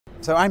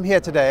So I'm here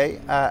today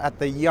at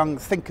the Young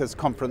Thinkers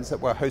Conference that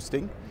we're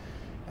hosting.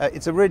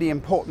 It's a really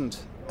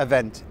important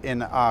event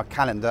in our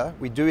calendar.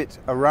 We do it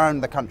around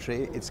the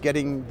country. It's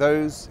getting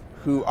those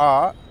who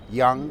are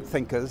young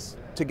thinkers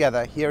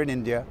together here in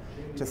India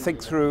to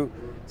think through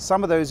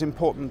some of those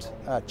important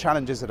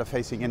challenges that are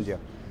facing India,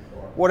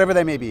 whatever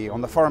they may be,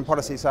 on the foreign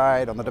policy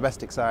side, on the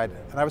domestic side.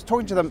 And I was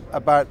talking to them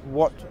about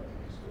what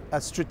a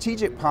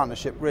strategic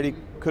partnership really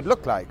could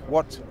look like,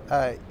 what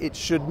it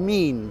should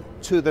mean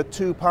to the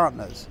two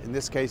partners, in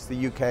this case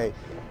the UK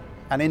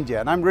and India.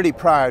 And I'm really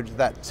proud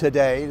that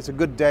today, it's a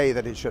good day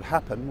that it should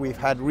happen, we've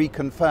had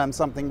reconfirmed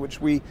something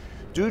which we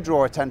do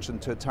draw attention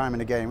to time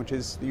and again, which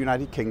is the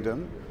United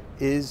Kingdom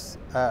is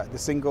the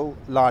single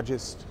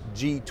largest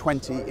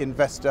G20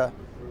 investor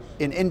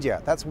in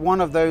India. That's one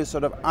of those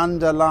sort of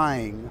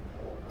underlying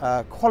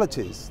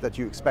qualities that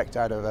you expect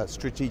out of a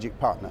strategic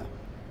partner.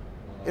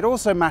 It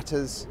also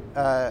matters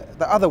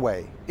the other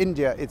way.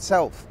 India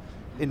itself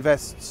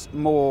invests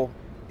more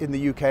in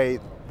the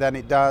UK than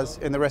it does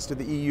in the rest of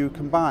the EU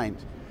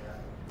combined.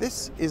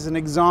 This is an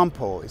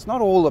example. It's not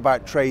all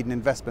about trade and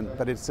investment,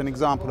 but it's an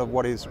example of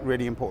what is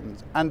really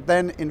important. And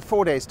then in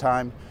 4 days'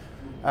 time,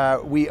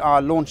 we are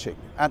launching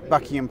at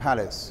Buckingham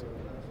Palace,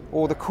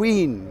 or the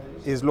Queen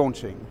is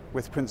launching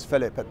with Prince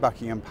Philip at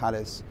Buckingham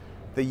Palace,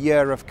 the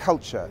Year of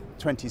Culture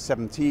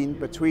 2017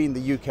 between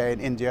the UK and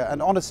India.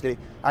 And honestly,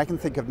 I can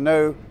think of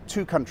no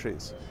two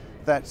countries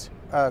that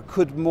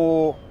could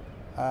more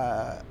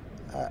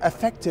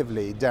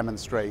effectively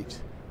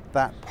demonstrate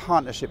that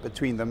partnership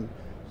between them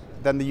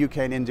than the UK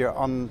and India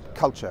on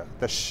culture,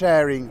 the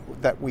sharing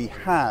that we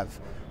have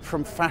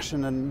from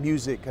fashion and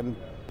music and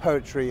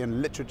poetry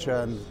and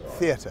literature and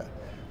theatre.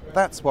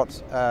 That's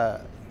what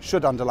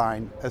should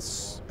underline a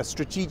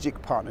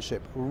strategic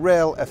partnership,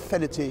 real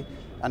affinity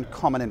and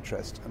common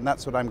interest. And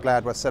that's what I'm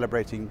glad we're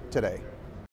celebrating today.